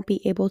I won't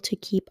be able to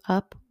keep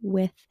up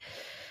with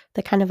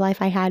the kind of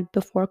life I had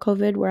before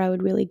COVID, where I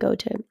would really go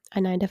to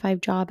a 9 to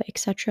 5 job,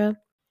 etc.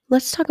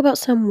 Let's talk about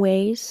some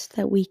ways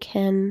that we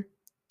can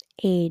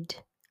aid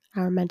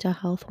our mental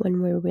health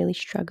when we're really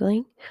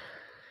struggling.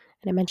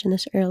 And I mentioned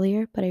this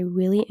earlier, but I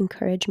really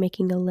encourage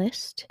making a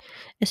list,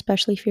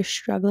 especially if you're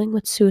struggling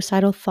with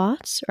suicidal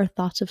thoughts or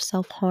thoughts of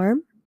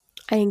self-harm.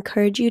 I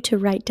encourage you to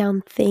write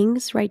down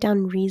things, write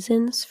down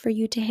reasons for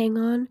you to hang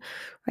on,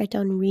 write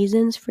down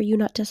reasons for you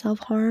not to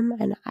self-harm.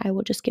 And I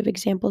will just give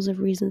examples of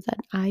reasons that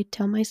I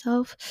tell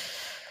myself.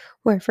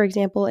 Where, for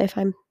example, if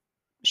I'm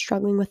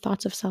struggling with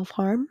thoughts of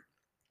self-harm,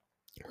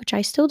 which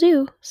I still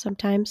do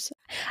sometimes,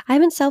 I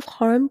haven't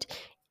self-harmed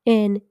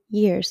in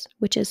years,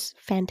 which is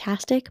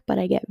fantastic, but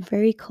I get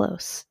very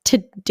close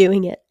to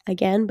doing it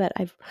again. But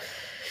I've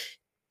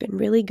been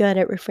really good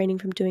at refraining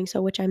from doing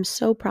so, which I'm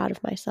so proud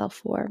of myself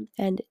for.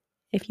 And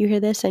if you hear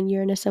this and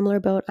you're in a similar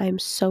boat, I am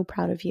so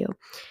proud of you.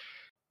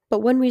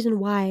 But one reason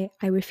why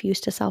I refuse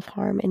to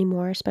self-harm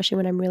anymore, especially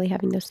when I'm really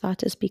having those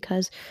thoughts, is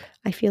because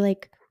I feel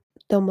like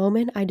the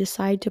moment I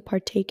decide to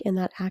partake in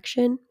that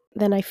action,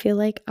 then I feel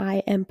like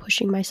I am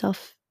pushing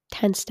myself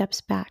 10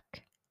 steps back.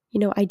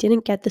 I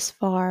didn't get this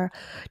far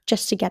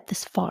just to get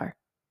this far.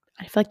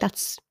 I feel like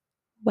that's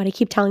what I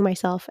keep telling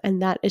myself,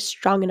 and that is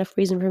strong enough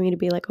reason for me to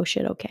be like, oh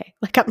shit, okay.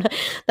 Like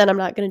I'm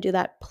not going to do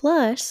that.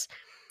 Plus,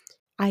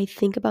 I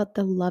think about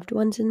the loved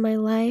ones in my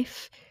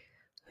life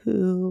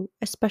who,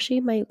 especially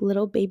my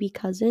little baby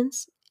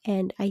cousins,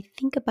 and I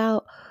think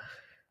about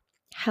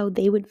how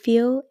they would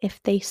feel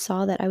if they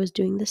saw that I was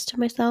doing this to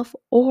myself,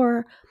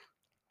 or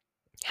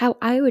how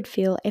I would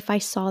feel if I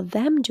saw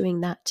them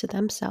doing that to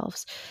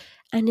themselves.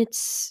 And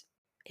it's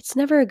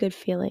never a good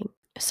feeling.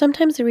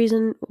 Sometimes the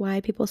reason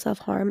why people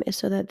self-harm is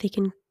so that they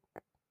can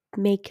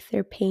make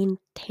their pain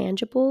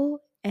tangible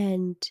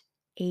and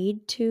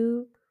aid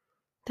to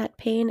that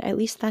pain. At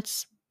least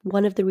that's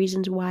one of the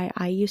reasons why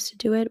I used to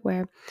do it,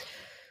 where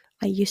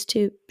I used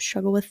to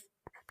struggle with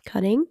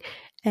cutting,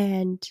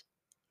 and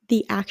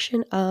the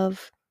action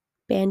of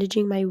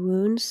bandaging my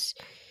wounds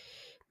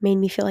made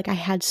me feel like I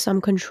had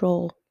some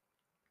control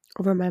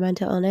over my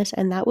mental illness.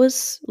 And that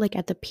was like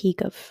at the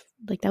peak of,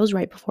 like, that was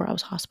right before I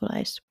was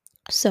hospitalized.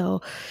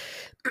 So,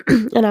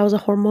 and I was a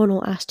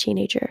hormonal ass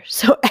teenager.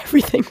 So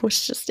everything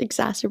was just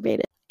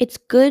exacerbated. It's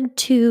good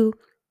to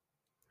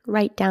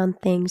write down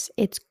things.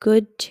 It's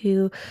good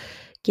to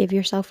give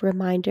yourself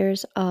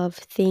reminders of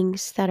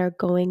things that are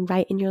going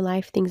right in your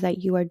life, things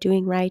that you are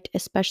doing right,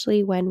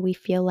 especially when we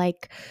feel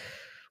like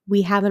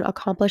we haven't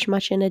accomplished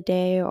much in a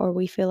day, or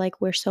we feel like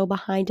we're so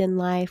behind in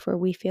life, or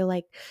we feel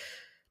like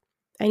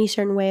any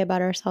certain way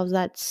about ourselves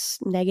that's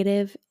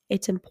negative.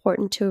 It's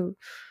important to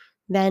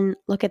then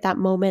look at that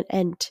moment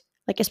and,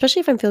 like,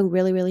 especially if I'm feeling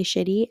really, really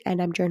shitty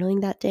and I'm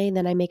journaling that day,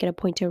 then I make it a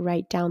point to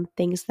write down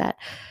things that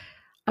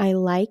I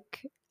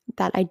like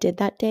that I did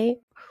that day.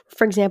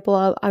 For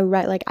example, I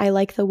write like, I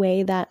like the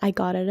way that I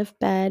got out of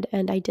bed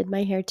and I did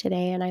my hair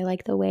today, and I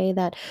like the way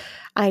that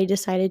I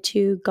decided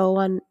to go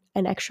on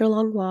an extra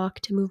long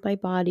walk to move my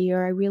body,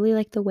 or I really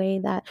like the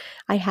way that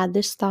I had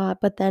this thought,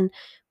 but then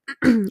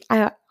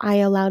I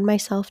allowed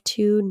myself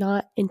to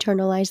not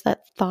internalize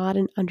that thought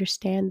and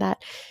understand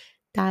that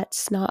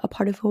that's not a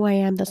part of who I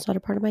am. That's not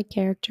a part of my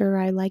character.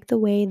 I like the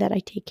way that I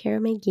take care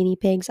of my guinea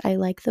pigs. I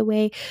like the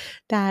way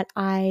that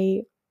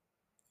I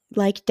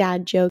like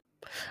dad jokes.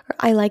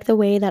 I like the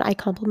way that I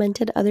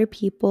complimented other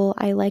people.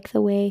 I like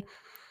the way,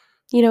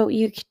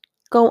 you could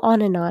go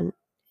on and on.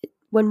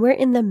 When we're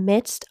in the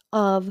midst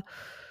of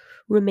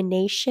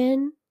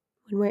rumination,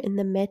 when we're in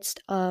the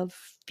midst of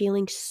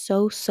feeling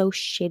so, so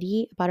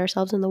shitty about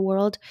ourselves in the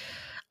world,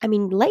 I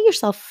mean, let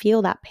yourself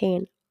feel that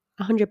pain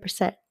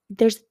 100%.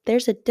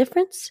 There's a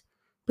difference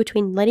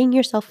between letting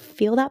yourself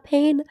feel that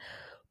pain,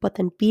 but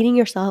then beating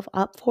yourself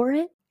up for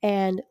it,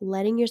 and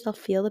letting yourself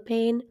feel the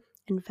pain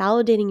and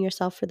validating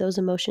yourself for those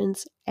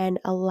emotions and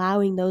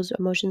allowing those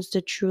emotions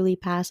to truly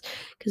pass.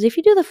 Because if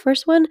you do the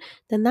first one,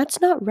 then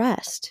that's not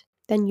rest.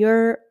 Then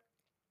your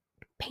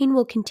pain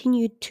will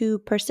continue to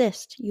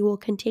persist. You will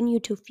continue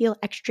to feel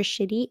extra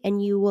shitty,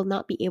 and you will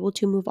not be able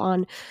to move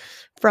on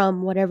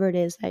from whatever it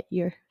is that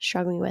you're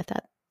struggling with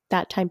at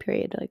that time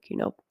period. Like,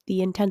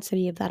 the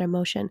intensity of that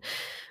emotion.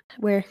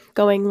 We're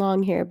going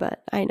long here,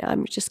 but I know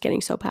I'm just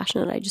getting so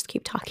passionate. I just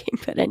keep talking.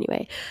 But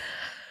anyway,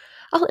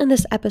 I'll end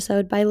this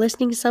episode by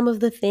listing some of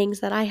the things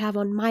that I have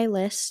on my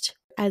list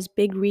as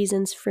big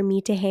reasons for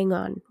me to hang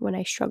on when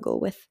I struggle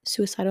with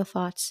suicidal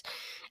thoughts.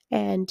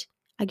 And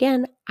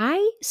again,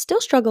 I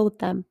still struggle with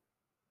them.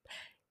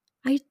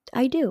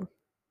 I do.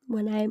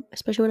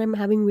 Especially when I'm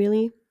having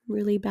really,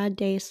 really bad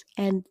days,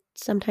 and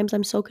sometimes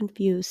I'm so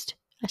confused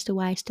as to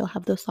why I still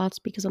have those thoughts,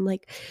 because I'm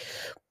like,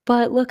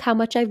 but look how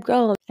much I've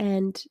grown,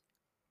 and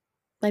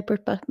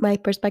my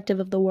perspective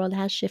of the world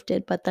has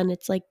shifted. But then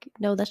it's like,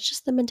 no, that's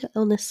just the mental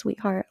illness,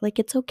 sweetheart. Like,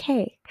 it's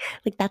okay.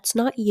 Like, that's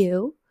not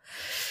you.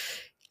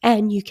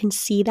 And you can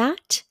see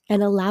that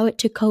and allow it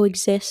to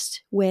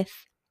coexist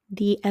with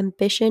the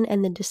ambition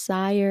and the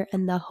desire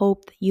and the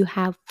hope that you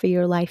have for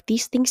your life.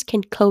 These things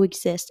can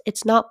coexist.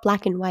 It's not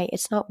black and white.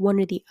 It's not one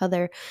or the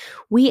other.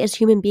 We as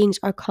human beings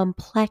are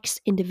complex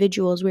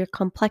individuals. We're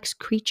complex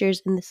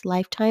creatures in this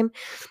lifetime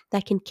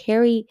that can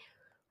carry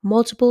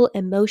multiple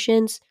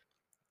emotions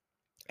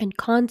and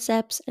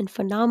concepts and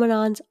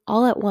phenomenons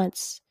all at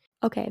once.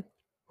 Okay,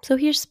 so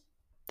here's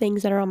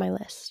things that are on my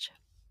list.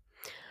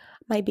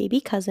 My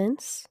baby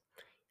cousins.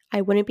 I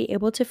wouldn't be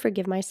able to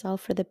forgive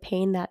myself for the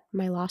pain that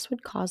my loss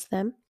would cause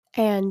them.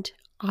 And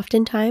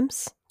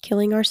oftentimes,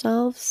 killing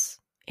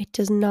ourselves, it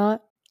does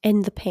not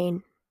end the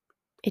pain.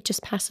 It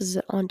just passes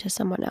it on to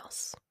someone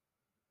else.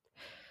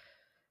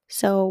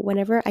 So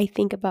whenever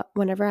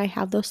I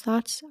have those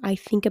thoughts, I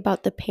think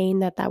about the pain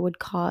that would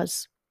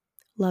cause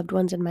loved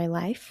ones in my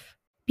life.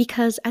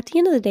 Because at the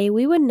end of the day,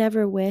 we would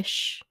never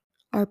wish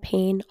our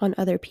pain on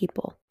other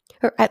people,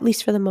 or at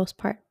least for the most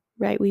part,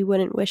 right? We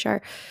wouldn't wish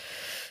our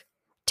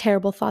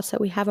terrible thoughts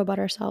that we have about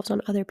ourselves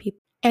on other people.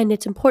 And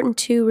it's important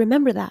to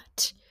remember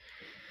that,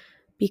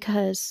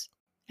 because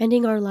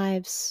ending our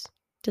lives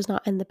does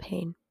not end the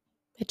pain.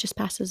 It just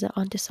passes it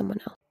on to someone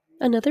else.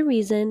 Another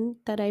reason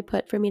that I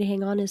put for me to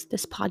hang on is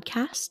this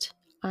podcast.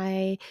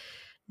 I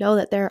know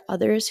that there are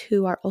others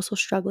who are also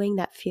struggling,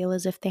 that feel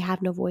as if they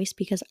have no voice,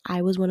 because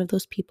I was one of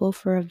those people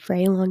for a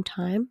very long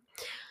time.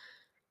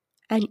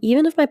 And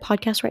even if my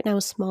podcast right now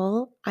is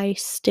small, I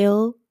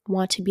still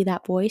want to be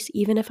that voice,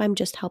 even if I'm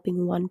just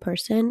helping one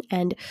person.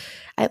 And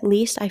at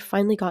least I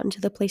finally gotten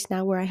to the place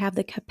now where I have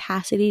the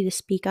capacity to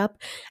speak up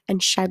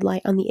and shed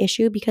light on the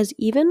issue. Because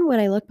even when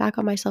I look back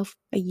on myself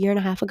a year and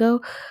a half ago,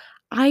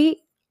 I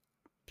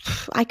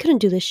I couldn't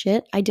do this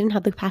shit. I didn't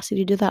have the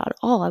capacity to do that at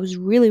all. I was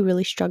really,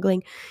 really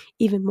struggling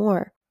even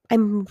more.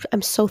 I'm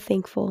so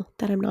thankful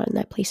that I'm not in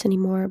that place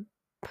anymore.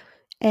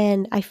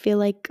 And I feel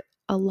like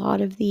a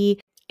lot of the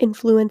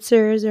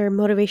influencers or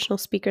motivational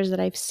speakers that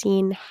I've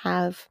seen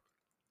have,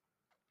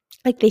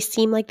 like, they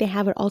seem like they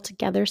have it all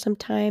together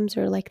sometimes,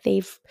 or like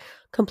they've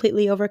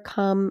completely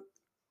overcome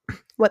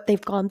what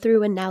they've gone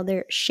through and now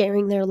they're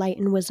sharing their light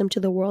and wisdom to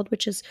the world,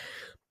 which is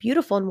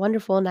beautiful and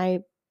wonderful. And I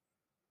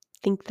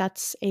think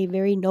that's a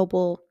very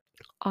noble,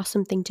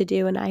 awesome thing to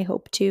do. And I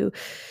hope to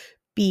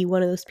be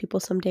one of those people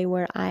someday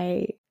where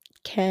I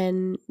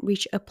can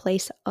reach a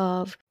place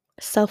of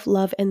self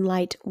love and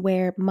light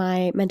where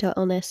my mental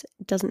illness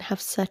doesn't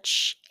have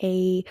such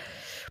a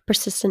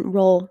persistent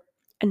role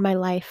in my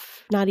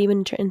life, not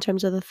even in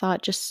terms of the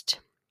thought, just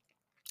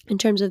in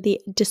terms of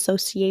the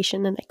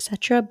dissociation and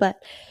etc.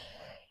 But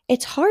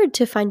it's hard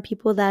to find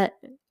people that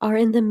are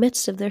in the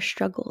midst of their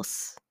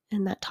struggles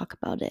and that talk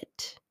about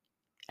it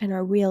and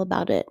are real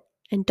about it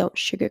and don't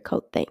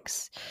sugarcoat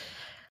things.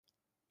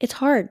 It's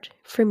hard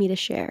for me to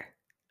share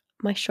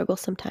my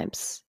struggles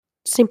sometimes,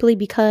 simply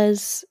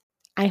because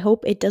I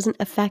hope it doesn't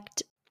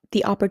affect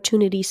the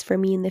opportunities for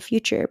me in the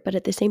future. But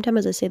at the same time,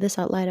 as I say this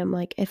out loud, I'm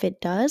like, if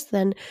it does,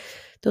 then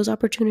those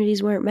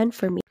opportunities weren't meant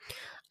for me.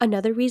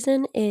 Another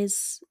reason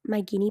is my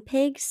guinea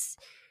pigs,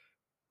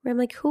 where I'm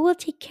like, who will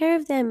take care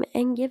of them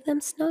and give them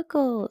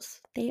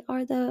snuggles? They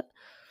are the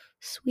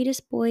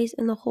sweetest boys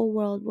in the whole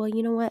world. Well,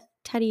 you know what?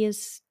 Teddy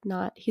is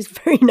not. He's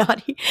very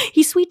naughty.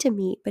 He's sweet to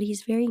me, but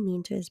he's very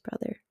mean to his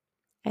brother.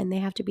 And they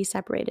have to be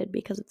separated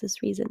because of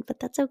this reason.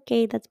 But that's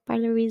okay. That's part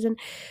of the reason.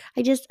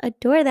 I just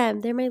adore them.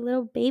 They're my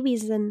little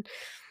babies, and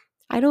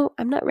I'm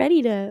not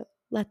ready to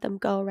let them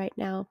go right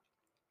now.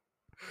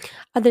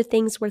 Other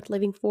things worth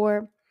living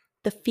for: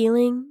 the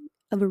feeling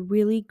of a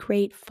really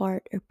great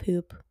fart or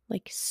poop.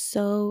 Like,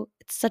 so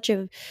it's such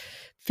a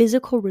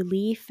physical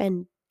relief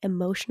and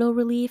emotional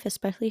relief,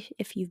 especially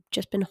if you've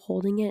just been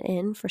holding it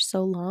in for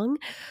so long.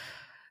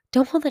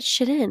 Don't hold that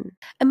shit in.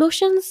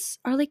 Emotions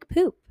are like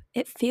poop.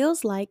 It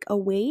feels like a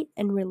weight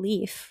and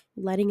relief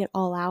letting it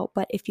all out,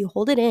 but if you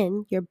hold it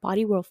in, your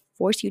body will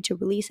force you to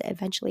release it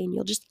eventually and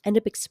you'll just end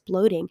up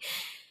exploding.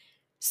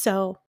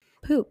 So,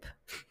 poop.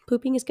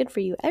 Pooping is good for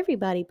you.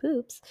 Everybody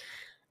poops.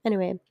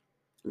 Anyway,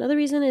 another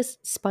reason is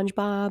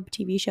SpongeBob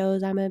TV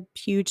shows. I'm a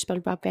huge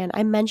SpongeBob fan.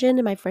 I mentioned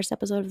in my first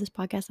episode of this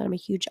podcast that I'm a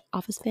huge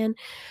Office fan.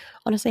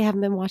 Honestly, I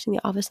haven't been watching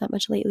The Office that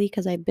much lately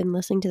because I've been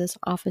listening to the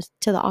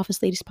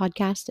Office Ladies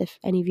podcast. If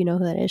any of you know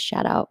who that is,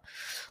 shout out.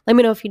 Let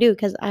me know if you do,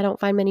 because I don't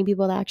find many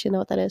people that actually know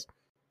what that is.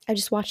 I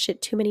just watched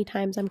it too many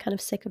times. I'm kind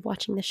of sick of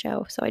watching the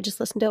show, so I just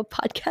listened to a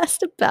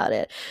podcast about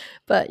it.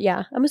 But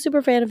yeah, I'm a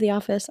super fan of The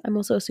Office. I'm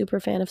also a super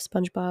fan of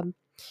SpongeBob.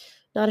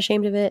 Not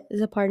ashamed of it.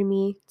 It's a part of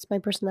me. It's my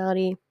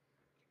personality.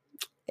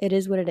 It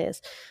is what it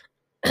is.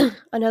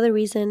 Another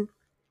reason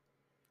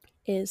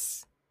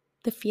is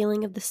the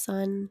feeling of the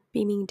sun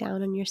beaming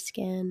down on your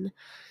skin,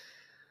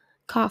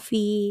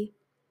 coffee,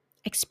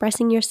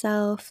 expressing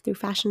yourself through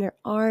fashion or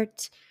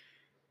art,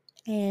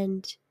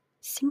 and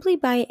simply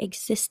by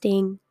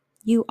existing,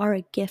 you are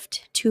a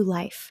gift to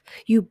life.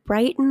 You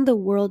brighten the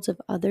worlds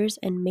of others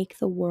and make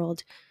the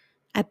world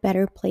a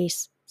better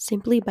place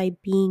simply by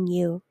being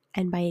you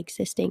and by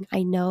existing.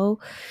 I know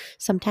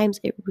sometimes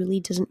it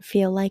really doesn't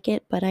feel like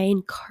it, but I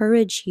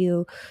encourage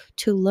you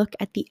to look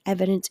at the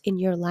evidence in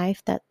your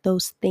life that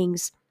those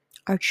things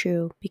are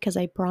true, because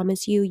I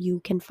promise you, you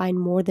can find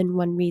more than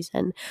one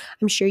reason.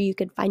 I'm sure you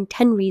could find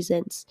 10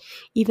 reasons,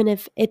 even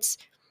if it's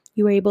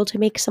you were able to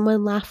make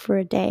someone laugh for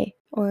a day,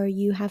 or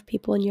you have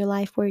people in your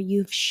life where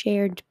you've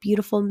shared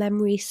beautiful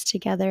memories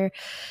together,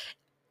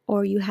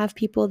 or you have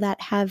people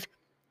that have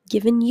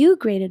given you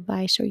great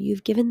advice or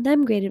you've given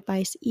them great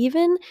advice.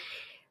 Even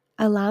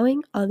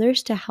allowing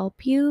others to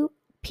help you,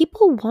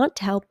 people want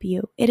to help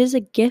you. It is a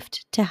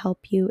gift to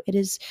help you. It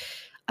is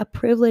a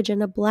privilege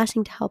and a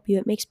blessing to help you.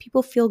 It makes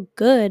people feel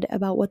good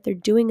about what they're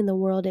doing in the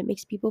world. It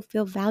makes people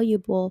feel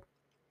valuable.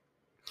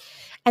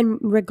 And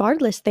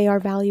regardless, they are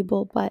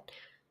valuable, but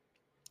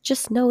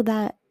just know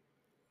that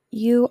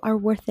you are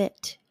worth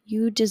it.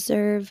 You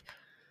deserve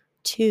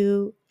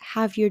to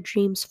have your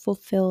dreams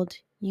fulfilled.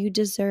 You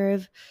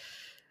deserve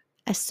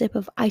a sip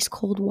of ice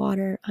cold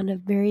water on a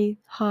very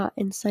hot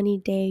and sunny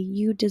day.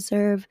 You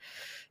deserve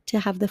to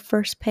have the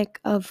first pick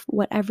of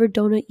whatever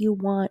donut you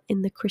want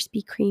in the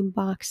Krispy Kreme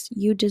box.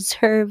 You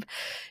deserve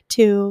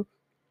to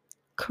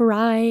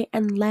cry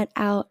and let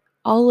out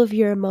all of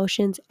your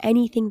emotions,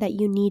 anything that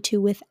you need to,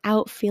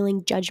 without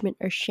feeling judgment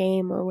or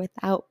shame or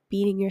without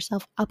beating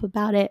yourself up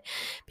about it,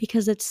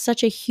 because it's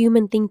such a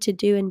human thing to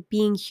do. And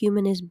being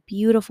human is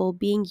beautiful.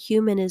 Being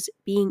human is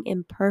being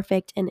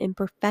imperfect, and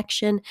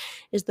imperfection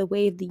is the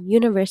way of the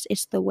universe.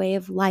 It's the way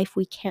of life.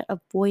 We can't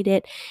avoid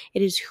it.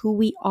 It is who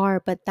we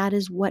are, but that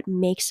is what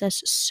makes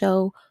us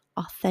so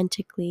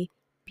authentically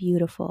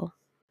beautiful.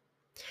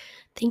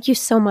 Thank you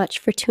so much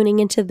for tuning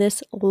into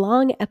this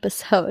long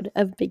episode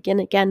of Begin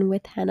Again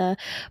with Henna.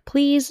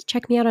 Please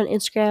check me out on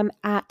Instagram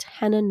at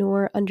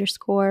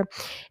HennaNoor_.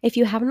 If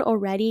you haven't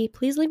already,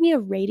 please leave me a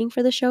rating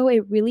for the show.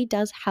 It really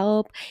does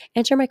help.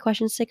 Answer my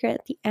question sticker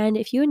at the end.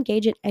 If you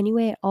engage in any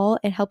way at all,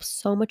 it helps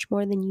so much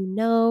more than you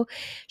know.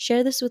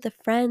 Share this with a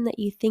friend that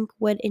you think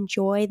would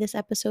enjoy this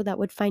episode, that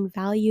would find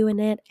value in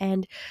it.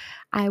 And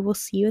I will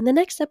see you in the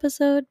next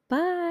episode.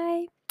 Bye.